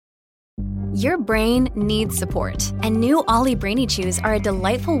Your brain needs support, and new Ollie Brainy Chews are a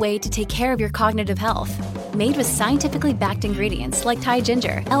delightful way to take care of your cognitive health. Made with scientifically backed ingredients like Thai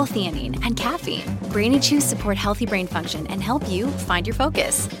ginger, L-theanine, and caffeine, Brainy Chews support healthy brain function and help you find your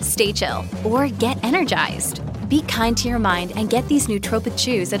focus, stay chill, or get energized. Be kind to your mind and get these nootropic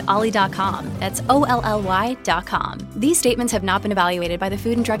chews at ollie.com. That's OLLY.com. These statements have not been evaluated by the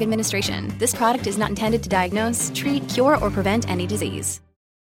Food and Drug Administration. This product is not intended to diagnose, treat, cure, or prevent any disease.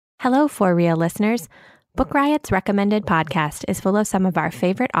 Hello, For Real listeners. Book Riot's recommended podcast is full of some of our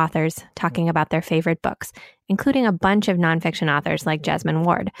favorite authors talking about their favorite books, including a bunch of nonfiction authors like Jesmyn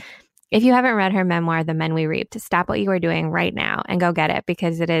Ward. If you haven't read her memoir, The Men We Reaped, stop what you are doing right now and go get it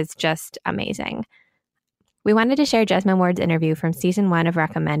because it is just amazing. We wanted to share Jesmyn Ward's interview from Season 1 of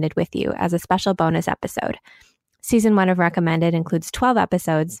Recommended with you as a special bonus episode. Season 1 of Recommended includes 12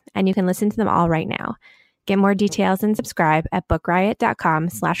 episodes, and you can listen to them all right now. Get more details and subscribe at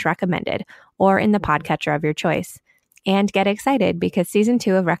bookriot.com/recommended or in the podcatcher of your choice. And get excited because Season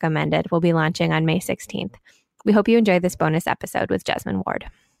 2 of Recommended will be launching on May 16th. We hope you enjoy this bonus episode with Jesmyn Ward.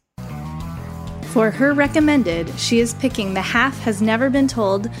 For her recommended, she is picking The Half Has Never Been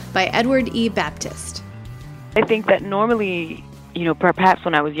Told by Edward E. Baptist. I think that normally, perhaps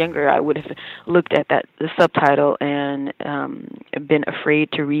when I was younger, I would have looked at the subtitle and been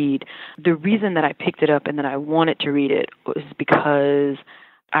afraid to read. The reason that I picked it up and that I wanted to read it was because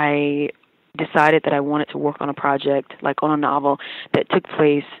I decided that I wanted to work on a project, like on a novel, that took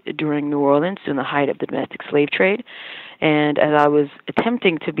place during New Orleans during the height of the domestic slave trade. And as I was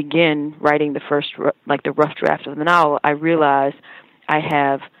attempting to begin writing the rough draft of the novel, I realized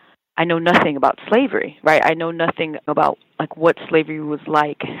I know nothing about slavery, right? I know nothing about what slavery was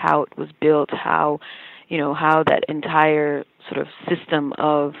like, how it was built, how that entire sort of system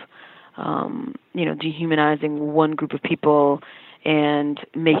of, dehumanizing one group of people and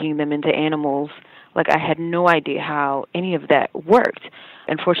making them into animals. I had no idea how any of that worked.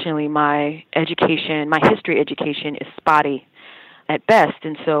 Unfortunately, my history education is spotty at best,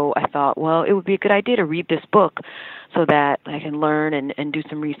 and so I thought, well, it would be a good idea to read this book so that I can learn and do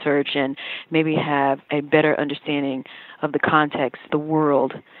some research and maybe have a better understanding of the context, the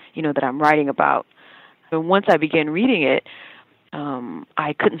world, that I'm writing about. So once I began reading it,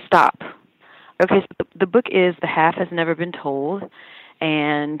 I couldn't stop. Okay, so the book is The Half Has Never Been Told,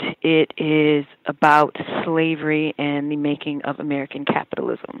 and it is about slavery and the making of American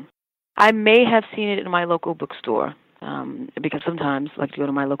capitalism. I may have seen it in my local bookstore. Because sometimes I like to go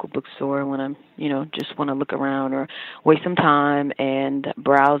to my local bookstore when I'm, just want to look around or waste some time and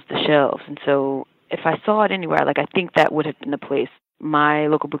browse the shelves. And so if I saw it anywhere, I think that would have been the place. My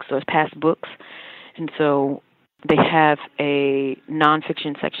local bookstore is Past Books, and so they have a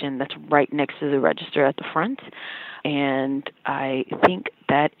nonfiction section that's right next to the register at the front, and I think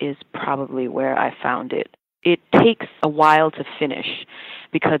that is probably where I found it. It takes a while to finish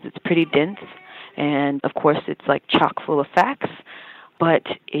because it's pretty dense. And, of course, it's chock full of facts, but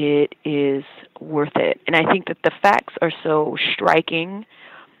it is worth it. And I think that the facts are so striking,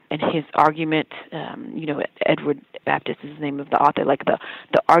 and his argument, Edward Baptist is the name of the author,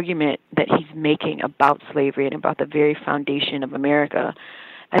 the argument that he's making about slavery and about the very foundation of America,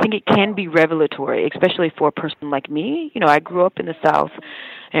 I think it can be revelatory, especially for a person like me. I grew up in the South,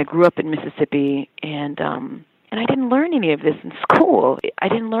 and I grew up in Mississippi, and I didn't learn any of this in school. I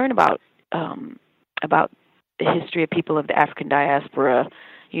didn't learn about the history of people of the African diaspora,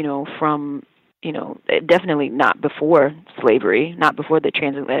 from, definitely not before slavery, not before the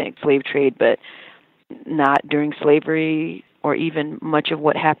transatlantic slave trade, but not during slavery or even much of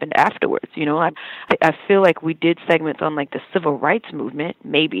what happened afterwards. I feel like we did segments on the civil rights movement,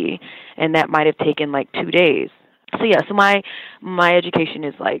 maybe, and that might have taken 2 days. So yeah, so my education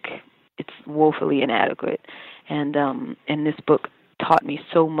is it's woefully inadequate, and this book taught me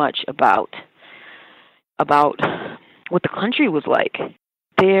so much about what the country was like.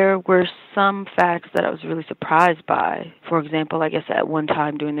 There were some facts that I was really surprised by. For example, I guess at one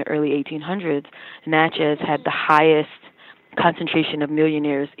time during the early 1800s, Natchez had the highest concentration of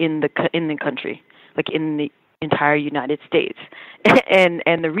millionaires in the country, in the entire United States.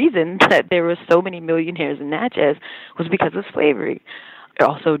 and the reason that there were so many millionaires in Natchez was because of slavery.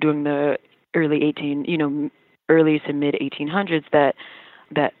 Also during the early to mid 1800s,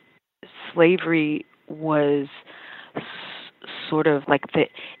 that slavery was sort of the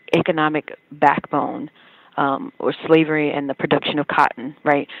economic backbone, or slavery and the production of cotton,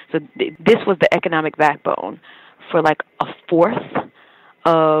 right? So this was the economic backbone for a fourth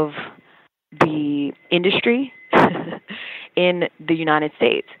of the industry in the United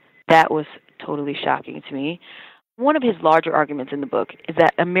States. That was totally shocking to me. One of his larger arguments in the book is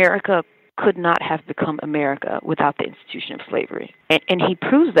that America could not have become America without the institution of slavery. And he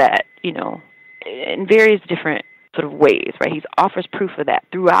proves that, in various different sort of ways, right? He offers proof of that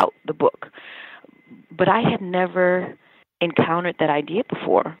throughout the book. But I had never encountered that idea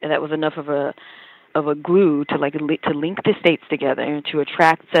before, and that was enough of a glue to link the states together and to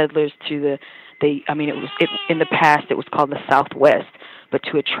attract settlers to in the past it was called the Southwest, but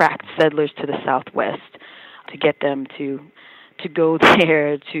to attract settlers to the Southwest, to get them to go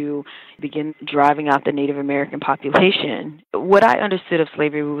there, to begin driving out the Native American population. What I understood of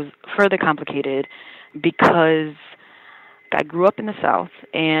slavery was further complicated because I grew up in the South,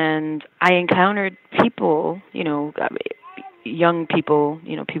 and I encountered people, young people,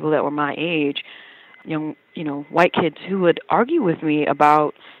 people that were my age, young, white kids who would argue with me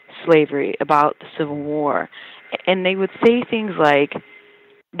about slavery, about the Civil War. And they would say things like,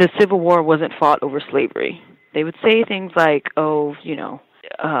 the Civil War wasn't fought over slavery. They would say things like,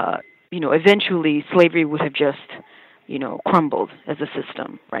 eventually slavery would have just, crumbled as a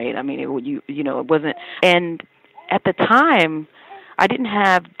system, right? I mean, it wasn't. And at the time, I didn't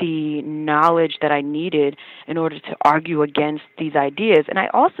have the knowledge that I needed in order to argue against these ideas. And I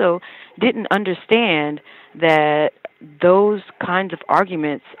also didn't understand that those kinds of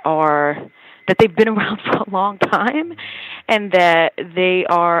arguments that they've been around for a long time, and that they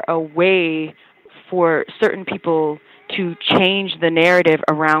are a way for certain people to change the narrative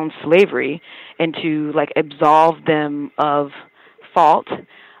around slavery and to absolve them of fault.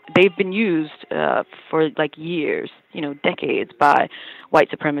 They've been used for years, decades, by white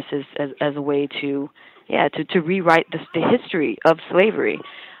supremacists as a way to rewrite the history of slavery.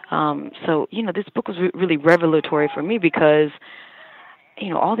 So this book was really revelatory for me because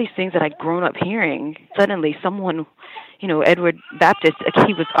all these things that I'd grown up hearing, suddenly someone, Edward Baptist,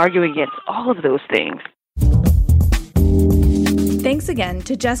 he was arguing against all of those things. Thanks again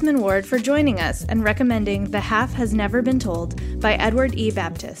to Jesmyn Ward for joining us and recommending The Half Has Never Been Told by Edward E.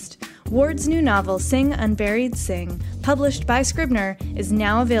 Baptist. Ward's new novel, Sing Unburied Sing, published by Scribner, is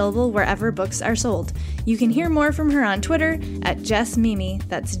now available wherever books are sold. You can hear more from her on Twitter at JessMimi,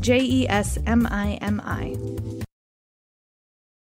 that's JESMIMI.